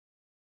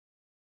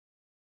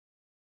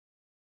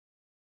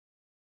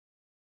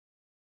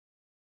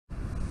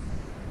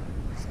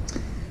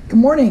Good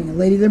morning,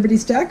 Lady Liberty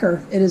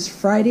Stacker. It is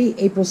Friday,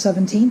 April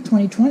 17th,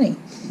 2020,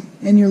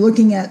 and you're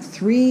looking at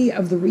 3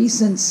 of the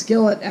recent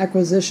skillet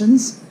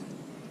acquisitions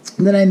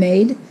that I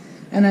made,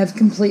 and I've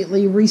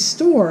completely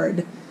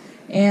restored.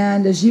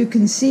 And as you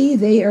can see,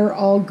 they are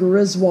all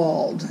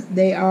Griswold.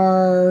 They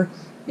are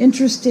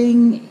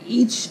interesting,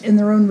 each in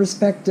their own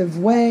respective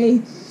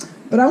way.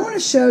 But I want to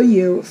show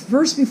you,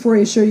 first before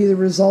I show you the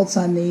results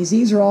on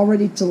these are all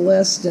ready to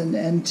list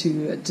and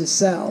to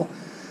sell.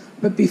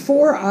 But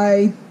before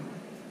I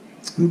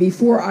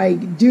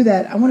do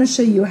that, I want to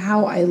show you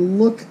how I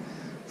look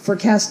for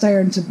cast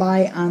iron to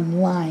buy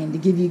online, to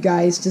give you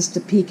guys just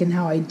a peek in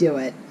how I do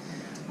it.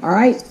 All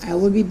right, I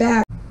will be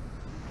back.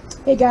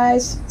 Hey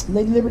guys,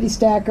 Lady Liberty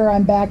Stacker.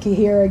 I'm back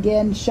here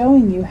again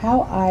showing you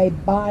how I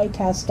buy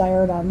cast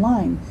iron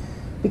online.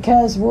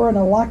 Because we're in a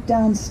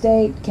lockdown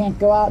state, can't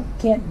go out,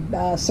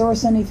 can't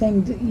source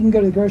anything. You can go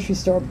to the grocery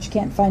store, but you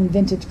can't find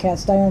vintage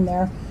cast iron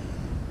there.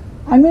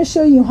 I'm going to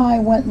show you how I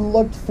went and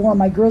looked for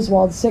my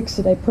Griswold 6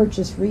 that I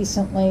purchased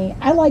recently.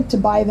 I like to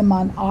buy them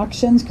on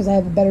auctions because I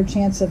have a better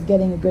chance of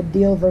getting a good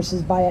deal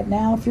versus buy it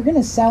now. If you're going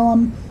to sell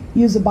them,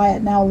 use a buy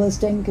it now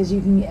listing because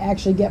you can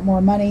actually get more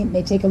money. It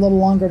may take a little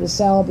longer to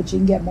sell, but you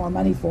can get more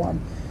money for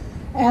them.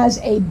 As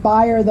a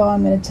buyer, though,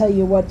 I'm going to tell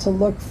you what to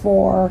look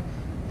for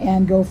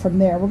and go from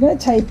there. We're going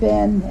to type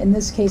in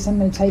this case, I'm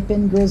going to type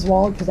in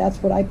Griswold because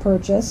that's what I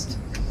purchased.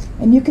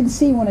 And you can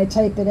see when I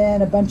type it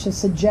in, a bunch of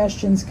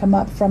suggestions come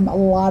up from a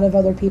lot of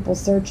other people's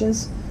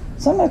searches.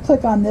 So I'm going to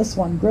click on this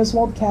one,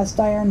 Griswold Cast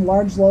Iron,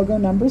 large logo,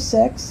 number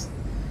 6.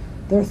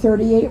 There are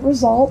 38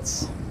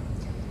 results,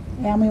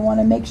 and we want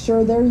to make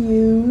sure they're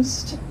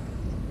used.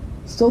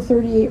 Still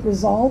 38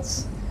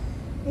 results.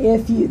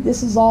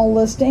 This is all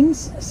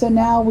listings, so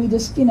now we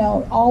just,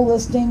 all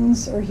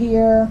listings are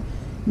here.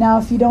 Now,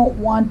 if you don't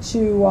want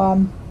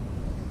to,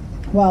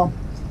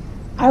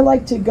 I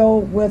like to go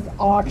with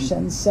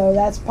auctions, so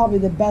that's probably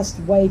the best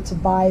way to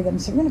buy them.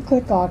 So we're going to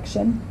click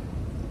auction,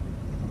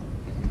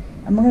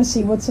 and we're going to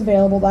see what's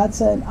available.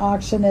 That's an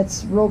auction.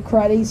 It's real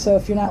cruddy, so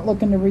if you're not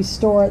looking to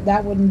restore it,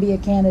 that wouldn't be a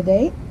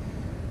candidate.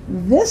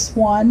 This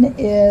one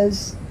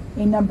is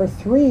a number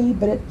 3,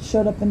 but it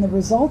showed up in the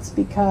results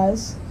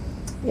because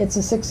it's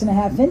a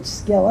 6.5-inch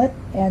skillet,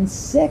 and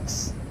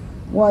 6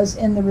 was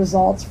in the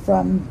results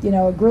from,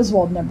 a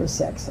Griswold number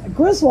 6. A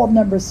Griswold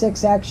number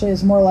 6 actually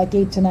is more like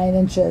 8 to 9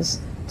 inches,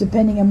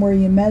 depending on where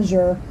you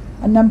measure.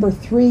 A number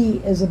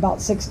 3 is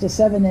about 6 to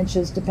 7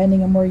 inches,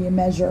 depending on where you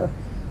measure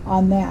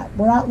on that.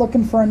 We're not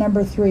looking for a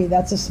number 3.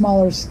 That's a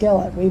smaller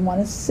skillet. We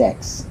want a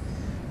 6.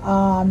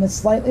 It's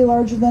slightly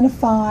larger than a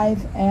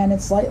 5, and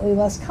it's slightly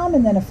less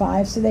common than a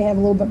 5, so they have a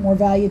little bit more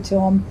value to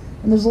them,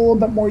 and there's a little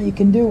bit more you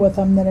can do with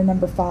them than a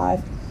number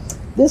 5.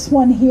 This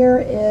one here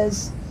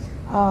is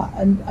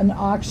an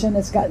auction.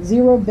 It's got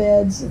 0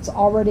 bids. It's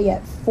already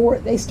at 4.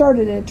 They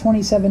started at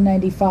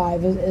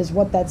 $27.95 is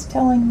what that's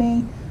telling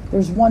me.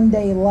 There's 1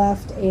 day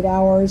left, 8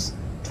 hours,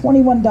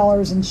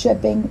 $21 in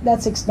shipping.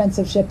 That's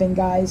expensive shipping,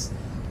 guys.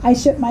 I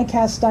ship my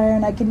cast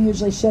iron. I can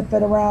usually ship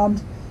it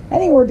around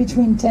anywhere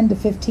between $10 to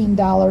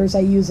 $15. I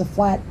use a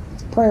flat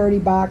priority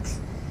box,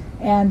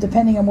 and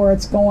depending on where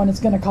it's going, it's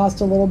going to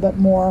cost a little bit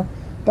more.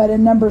 But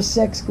in number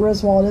 6,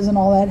 Griswold isn't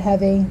all that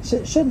heavy.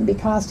 Shouldn't be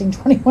costing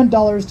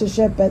 $21 to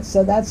ship it,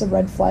 so that's a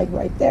red flag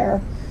right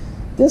there.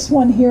 This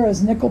one here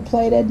is nickel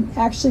plated.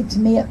 Actually, to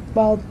me, it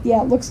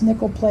looks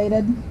nickel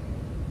plated.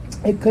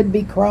 It could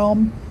be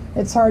chrome.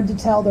 It's hard to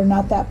tell. They're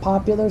not that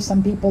popular.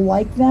 Some people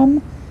like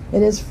them.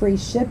 It is free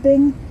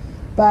shipping,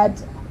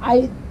 but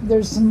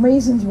there's some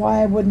reasons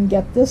why I wouldn't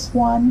get this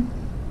one.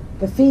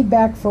 The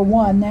feedback for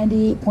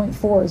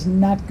 98.4 is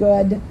not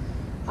good.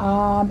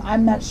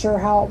 I'm not sure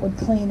how it would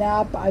clean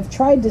up. I've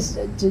tried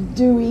to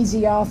do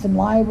easy off and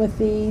lie with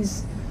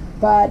these,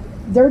 but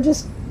they're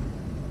just,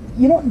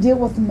 you don't deal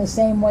with them the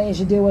same way as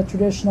you do with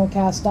traditional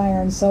cast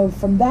iron. So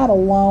from that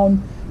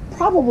alone,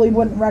 probably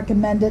wouldn't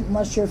recommend it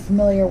unless you're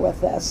familiar with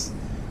this.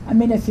 I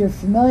mean, if you're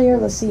familiar,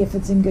 let's see if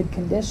it's in good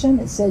condition.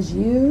 It says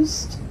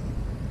used.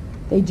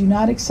 They do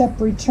not accept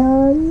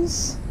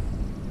returns.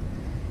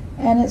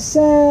 And it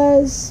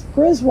says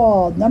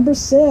Griswold, number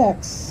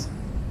 6.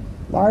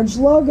 Large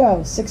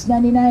logo,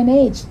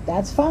 $6.99 each.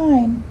 That's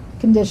fine.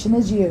 Condition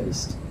is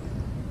used.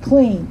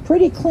 Clean,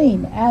 pretty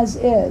clean as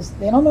is.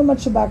 They don't know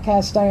much about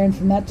cast iron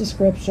from that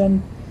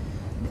description.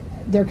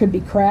 There could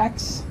be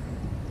cracks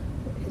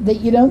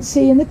that you don't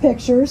see in the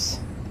pictures.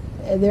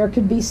 There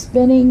could be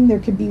spinning. There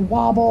could be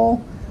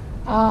wobble.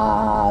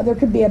 There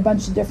could be a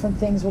bunch of different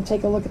things. We'll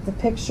take a look at the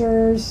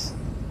pictures.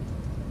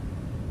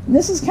 And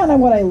this is kind of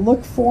what I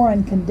look for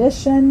in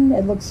condition.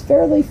 It looks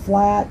fairly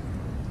flat.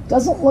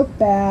 Doesn't look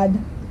bad.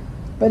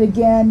 But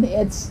again,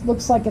 it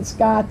looks like it's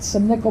got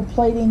some nickel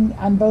plating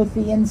on both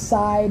the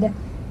inside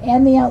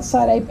and the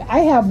outside. I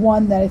have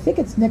one that I think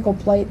it's nickel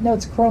plate. No,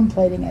 it's chrome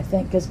plating, I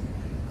think, because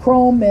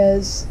chrome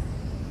is,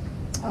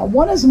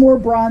 one is more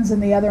bronze than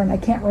the other, and I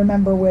can't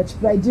remember which,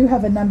 but I do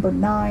have a number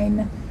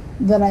 9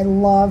 that I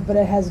love, but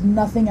it has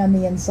nothing on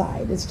the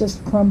inside. It's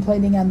just chrome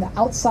plating on the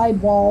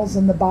outside walls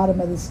and the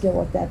bottom of the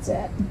skillet. That's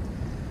it.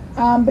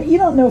 But you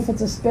don't know if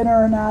it's a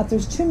spinner or not.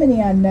 There's too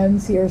many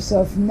unknowns here,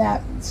 so from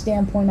that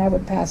standpoint, I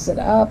would pass it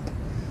up.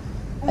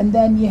 And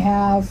then you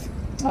have,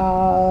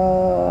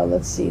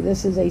 let's see,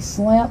 this is a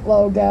slant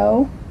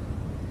logo.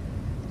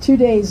 2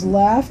 days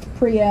left,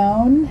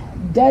 pre-owned,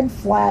 dead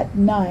flat,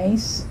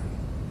 nice.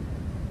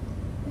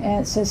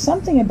 And it says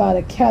something about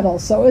a kettle,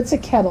 so it's a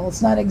kettle.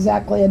 It's not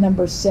exactly a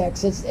number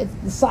 6. It's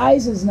the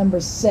size is number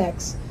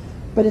 6,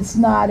 but it's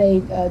not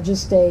a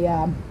just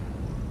a.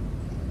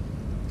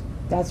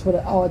 That's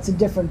what. It's a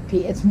different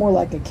piece. It's more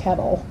like a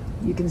kettle.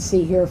 You can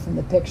see here from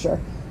the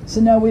picture. So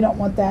no, we don't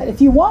want that.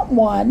 If you want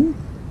one,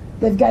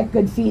 they've got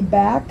good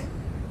feedback.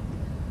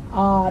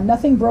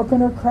 Nothing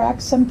broken or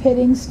cracked. Some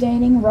pitting,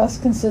 staining,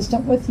 rust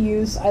consistent with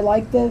use. I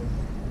like the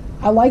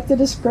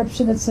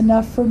description. It's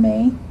enough for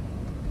me.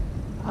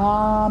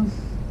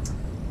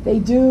 They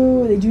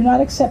do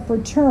not accept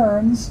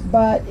returns,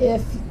 but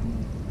if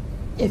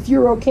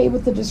you're okay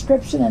with the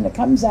description and it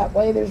comes that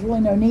way, there's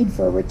really no need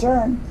for a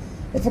return.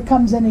 If it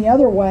comes any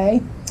other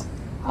way,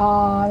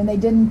 and they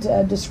didn't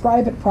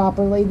describe it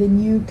properly,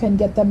 then you can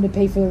get them to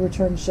pay for the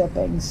return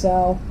shipping.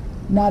 So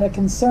not a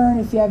concern.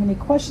 If you have any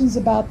questions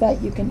about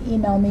that, you can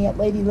email me at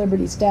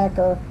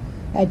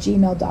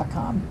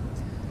LadyLibertyStacker@gmail.com.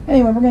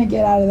 Anyway, we're going to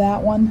get out of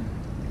that one.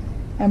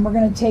 And we're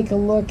going to take a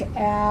look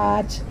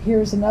at,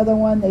 here's another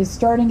one. They're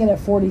starting it at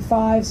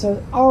 45,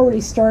 so already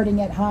starting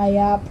it high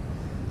up.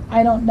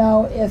 I don't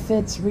know if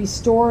it's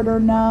restored or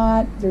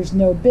not. There's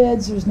no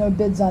bids. There's no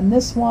bids on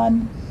this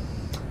one.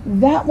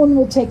 That one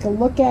we'll take a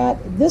look at.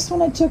 This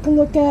one I took a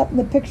look at, and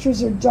the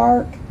pictures are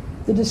dark.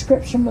 The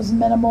description was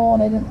minimal,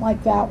 and I didn't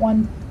like that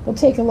one. We'll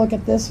take a look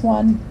at this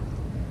one.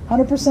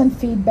 100%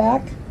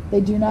 feedback.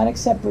 They do not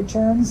accept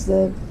returns.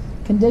 The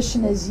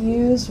condition is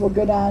used. We'll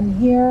go down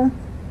here.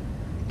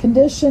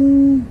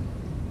 Condition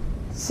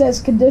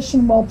says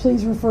condition. Well,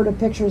 please refer to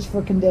pictures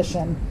for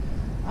condition.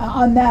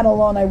 On that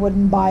alone, I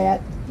wouldn't buy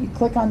it. You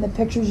click on the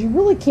pictures, you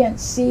really can't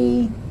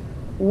see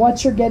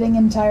what you're getting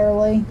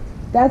entirely.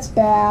 That's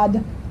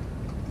bad.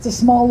 It's a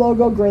small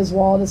logo,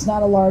 Griswold. It's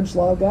not a large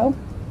logo.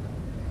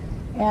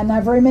 And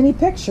not very many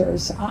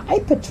pictures. I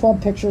put 12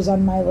 pictures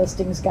on my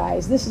listings,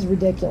 guys. This is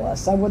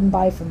ridiculous. I wouldn't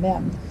buy from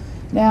them.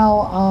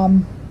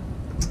 Now,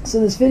 so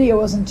this video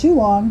wasn't too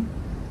long.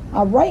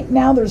 Right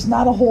now, there's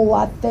not a whole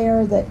lot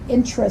there that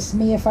interests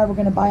me if I were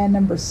going to buy a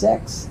number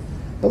 6.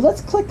 But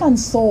let's click on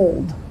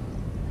sold.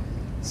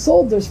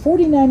 Sold, there's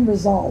 49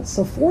 results.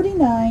 So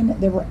 49,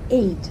 there were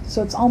 8.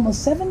 So it's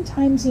almost 7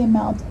 times the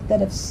amount that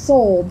have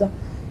sold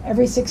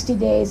every 60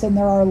 days, and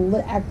there are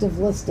active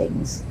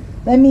listings.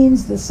 That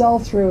means the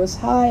sell-through is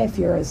high. If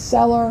you're a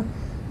seller,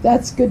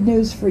 that's good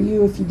news for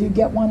you. If you do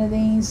get one of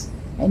these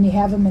and you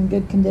have them in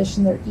good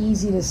condition, they're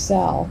easy to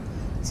sell.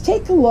 Let's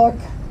take a look.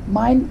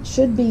 Mine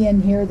should be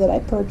in here that I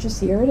purchased.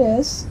 Here it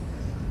is.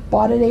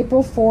 Bought it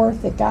April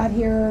 4th. It got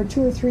here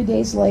 2 or 3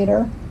 days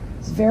later.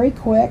 It's very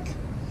quick.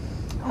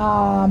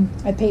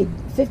 I paid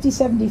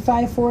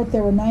 $50.75 for it.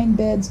 There were 9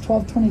 bids,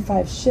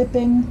 $12.25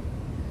 shipping.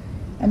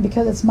 And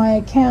because it's my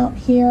account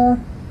here,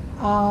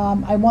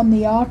 I won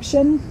the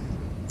auction.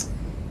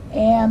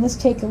 And let's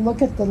take a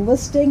look at the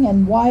listing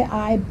and why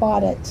I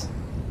bought it.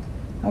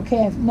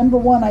 Okay, number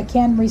 1, I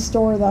can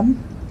restore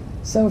them.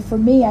 So for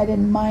me, I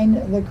didn't mind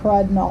the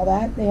crud and all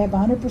that. They have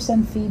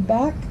 100%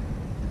 feedback.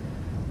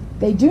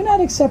 They do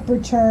not accept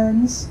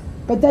returns,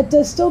 but that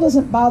still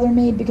doesn't bother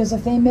me, because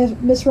if they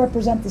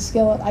misrepresent the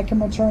skillet, I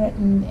can return it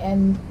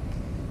and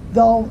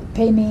they'll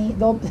pay me.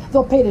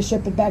 They'll pay to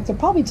ship it back. They'll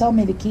probably tell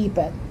me to keep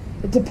it.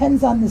 It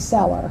depends on the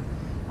seller.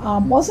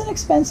 Wasn't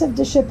expensive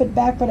to ship it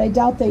back, but I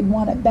doubt they'd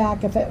want it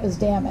back if it was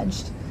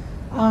damaged.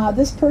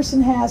 This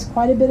person has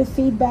quite a bit of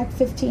feedback,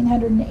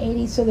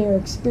 1,580, so they're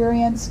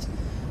experienced.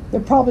 They're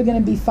probably going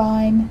to be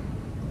fine.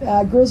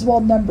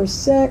 Griswold number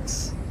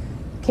 6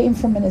 came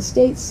from an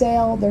estate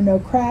sale. There are no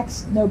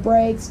cracks, no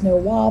breaks, no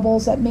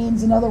wobbles. That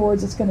means, in other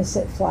words, it's going to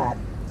sit flat.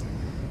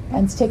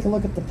 And let's take a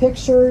look at the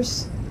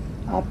pictures.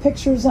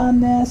 Pictures on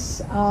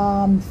this,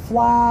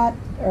 flat,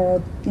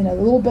 or a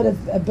little bit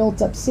of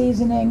built-up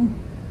seasoning,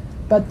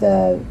 but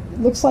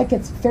looks like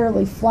it's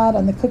fairly flat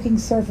on the cooking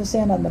surface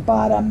and on the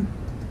bottom.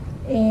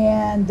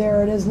 And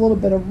there it is, a little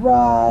bit of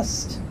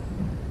rust.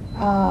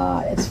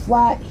 It's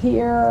flat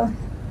here,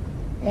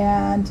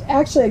 and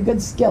actually a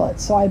good skillet.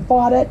 So I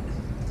bought it,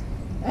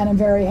 and I'm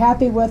very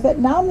happy with it.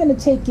 Now I'm going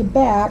to take you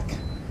back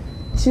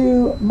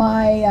to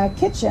my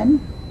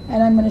kitchen,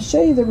 and I'm going to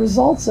show you the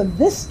results of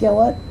this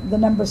skillet, the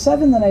number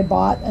 7 that I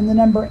bought, and the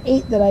number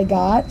 8 that I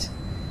got.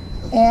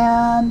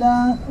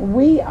 And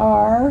we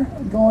are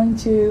going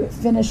to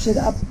finish it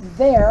up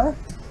there,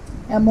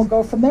 and we'll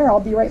go from there. I'll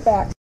be right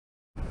back.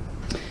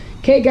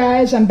 Okay,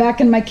 guys, I'm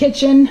back in my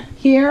kitchen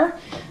here.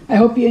 I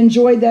hope you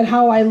enjoyed that,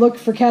 how I look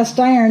for cast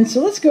iron.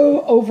 So let's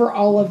go over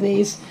all of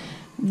these.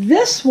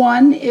 This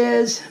one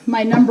is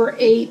my number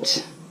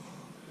 8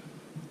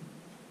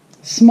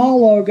 small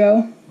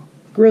logo,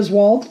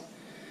 Griswold.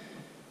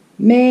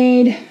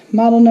 Made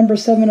model number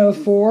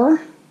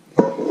 704.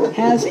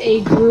 Has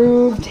a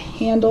grooved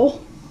handle,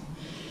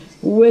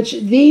 which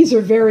these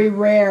are very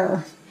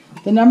rare.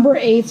 The number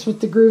 8s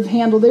with the groove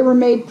handle. They were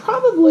made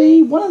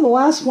probably one of the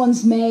last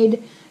ones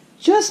made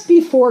just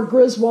before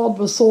Griswold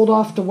was sold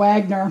off to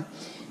Wagner,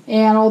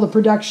 and all the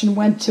production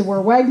went to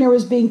where Wagner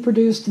was being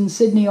produced in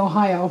Sydney,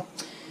 Ohio.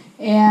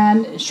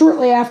 And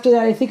shortly after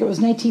that, I think it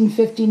was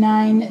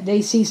 1959,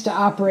 they ceased to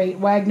operate.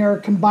 Wagner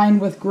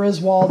combined with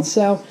Griswold.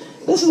 So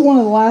this is one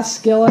of the last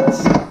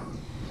skillets.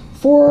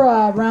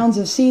 4 rounds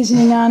of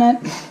seasoning on it.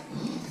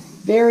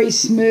 Very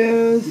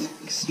smooth,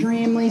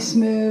 extremely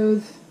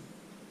smooth.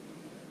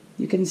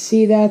 You can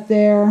see that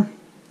there.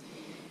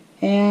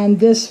 And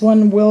this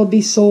one will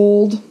be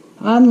sold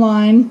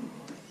online.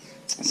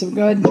 So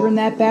go ahead and turn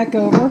that back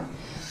over.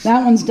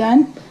 That one's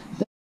done.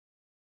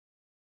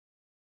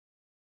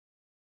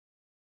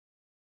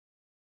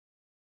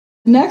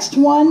 The next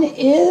one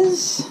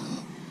is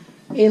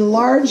a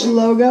large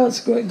logo. Let's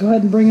go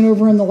ahead and bring it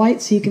over in the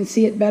light so you can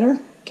see it better.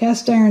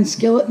 Cast iron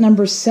skillet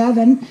number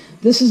 7.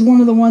 This is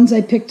one of the ones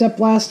I picked up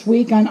last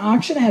week on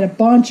auction. I had a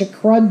bunch of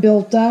crud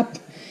built up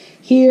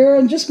here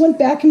and just went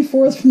back and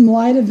forth from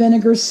lye to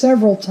vinegar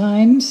several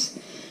times.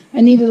 I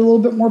needed a little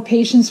bit more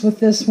patience with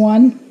this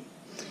one.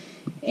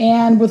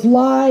 And with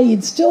lye,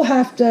 you'd still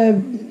have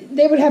to,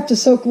 they would have to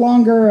soak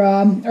longer,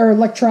 or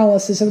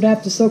electrolysis, it would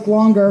have to soak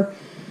longer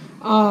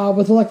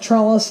with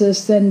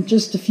electrolysis than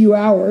just a few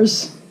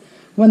hours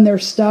when they're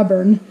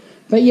stubborn.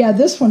 But yeah,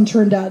 this one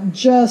turned out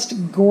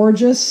just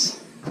gorgeous.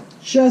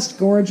 Just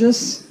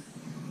gorgeous.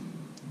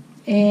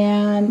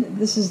 And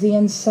this is the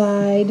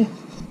inside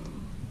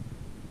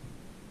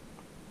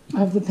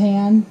of the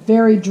pan.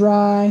 Very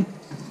dry,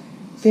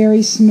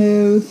 very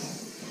smooth.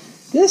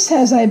 This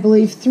has, I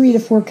believe, 3 to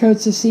 4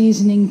 coats of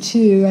seasoning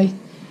too. I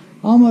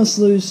almost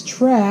lose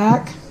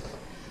track,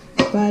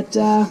 but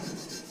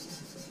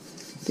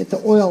get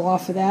the oil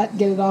off of that,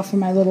 get it off of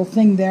my little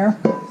thing there.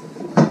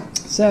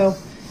 So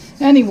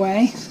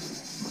anyway,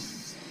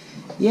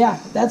 yeah,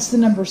 that's the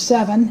number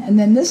 7. And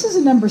then this is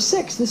a number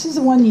 6. This is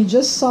the one you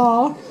just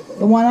saw,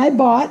 the one I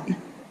bought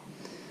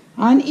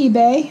on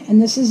eBay, and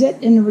this is it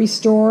in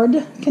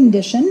restored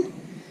condition.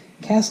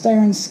 Cast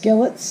iron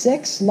skillet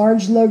 6,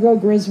 large logo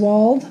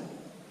Griswold,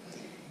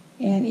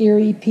 and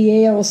Erie,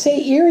 PA. I will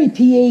say Erie,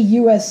 PA,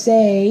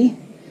 USA.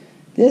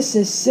 This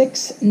is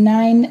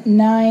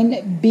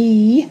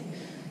 699B.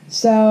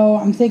 So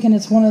I'm thinking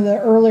it's one of the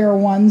earlier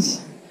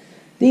ones.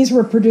 These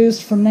were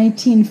produced from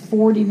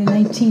 1940 to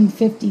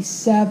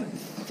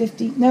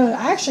 1957. No,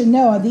 actually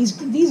no.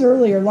 These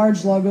earlier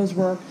large logos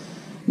were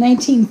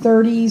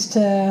 1930s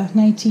to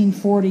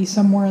 1940,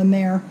 somewhere in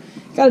there.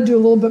 Got to do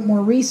a little bit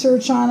more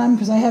research on them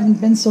because I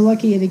haven't been so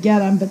lucky to get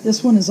them. But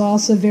this one is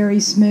also very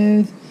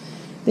smooth.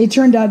 They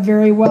turned out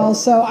very well.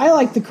 So I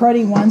like the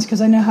cruddy ones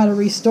because I know how to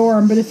restore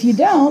them. But if you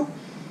don't,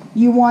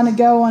 you want to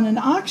go on an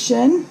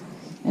auction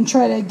and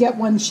try to get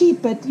one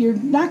cheap, but you're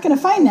not going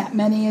to find that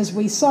many as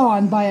we saw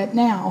on Buy It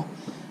Now.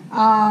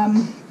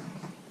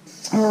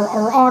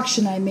 Or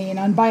auction, I mean.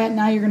 On Buy It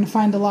Now, you're going to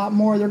find a lot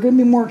more. They're going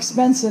to be more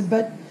expensive,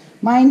 but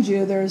mind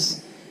you,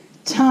 there's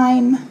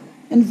time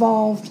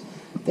involved.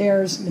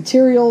 There's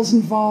materials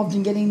involved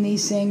in getting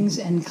these things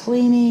and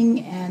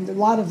cleaning and a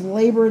lot of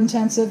labor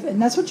intensive, and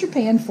that's what you're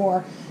paying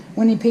for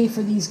when you pay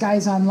for these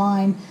guys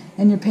online,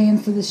 and you're paying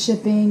for the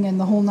shipping and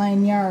the whole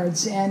 9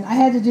 yards. And I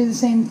had to do the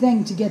same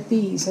thing to get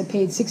these. I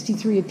paid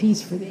 $63 a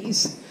piece for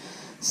these.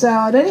 So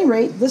at any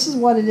rate, this is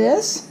what it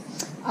is.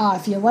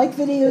 If you like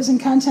videos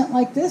and content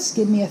like this,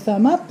 give me a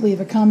thumb up,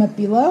 leave a comment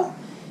below.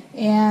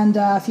 And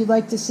if you'd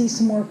like to see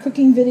some more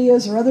cooking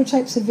videos or other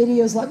types of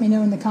videos, let me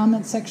know in the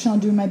comment section. I'll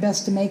do my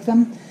best to make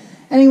them.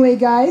 Anyway,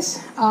 guys,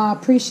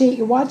 appreciate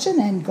you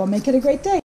watching, and go make it a great day.